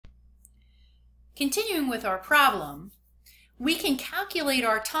Continuing with our problem, we can calculate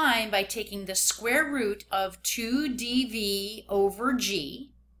our time by taking the square root of 2dv over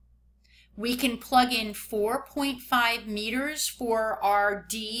g. We can plug in 4.5 meters for our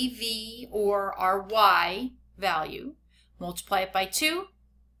dv or our y value. Multiply it by 2,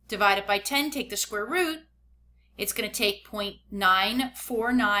 divide it by 10, take the square root. It's going to take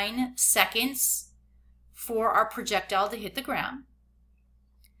 0.949 seconds for our projectile to hit the ground.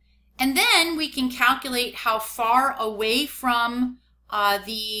 And then we can calculate how far away from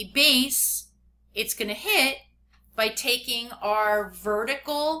the base it's going to hit by taking our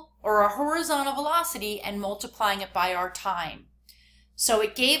vertical or our horizontal velocity and multiplying it by our time. So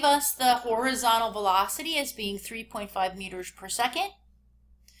it gave us the horizontal velocity as being 3.5 meters per second.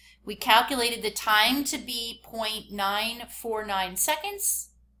 We calculated the time to be 0.949 seconds.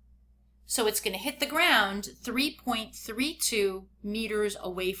 So it's going to hit the ground 3.32 meters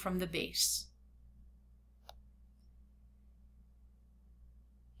away from the base.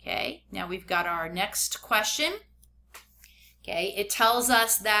 Okay, now we've got our next question. Okay, it tells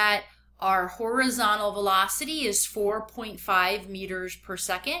us that our horizontal velocity is 4.5 meters per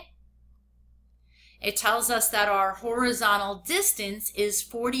second. It tells us that our horizontal distance is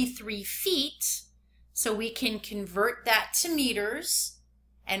 43 feet. So we can convert that to meters.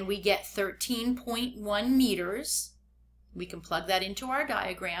 And we get 13.1 meters. We can plug that into our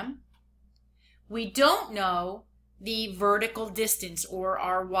diagram. We don't know the vertical distance or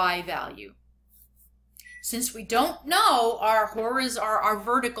our y value. Since we don't know our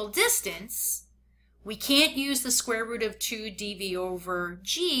vertical distance, we can't use the square root of 2 dv over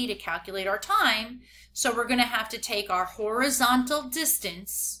g to calculate our time. So we're going to have to take our horizontal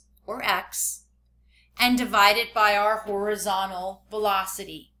distance, or x, and divide it by our horizontal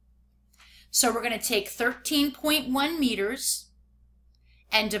velocity. So we're going to take 13.1 meters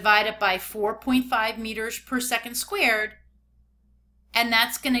and divide it by 4.5 meters per second squared, and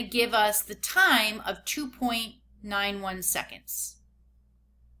that's going to give us the time of 2.91 seconds.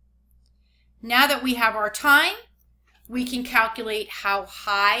 Now that we have our time, we can calculate how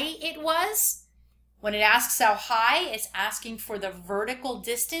high it was. When it asks how high, it's asking for the vertical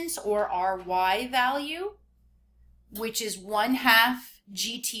distance or our y value, which is 1/2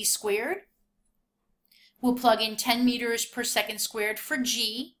 gt squared. We'll plug in 10 meters per second squared for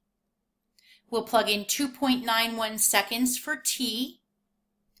g. We'll plug in 2.91 seconds for t.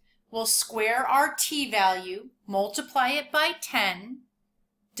 We'll square our t value, multiply it by 10,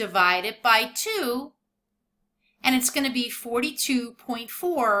 divide it by 2, and it's going to be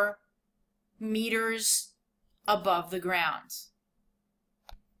 42.4 meters above the ground.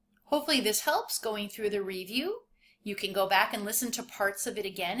 Hopefully this helps going through the review. You can go back and listen to parts of it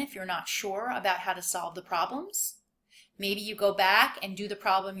again if you're not sure about how to solve the problems. Maybe you go back and do the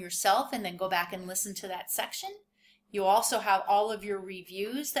problem yourself and then go back and listen to that section. You also have all of your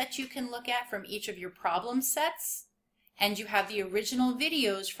reviews that you can look at from each of your problem sets, and you have the original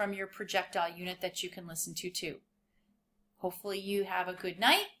videos from your projectile unit that you can listen to too. Hopefully you have a good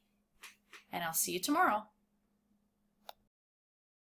night, and I'll see you tomorrow.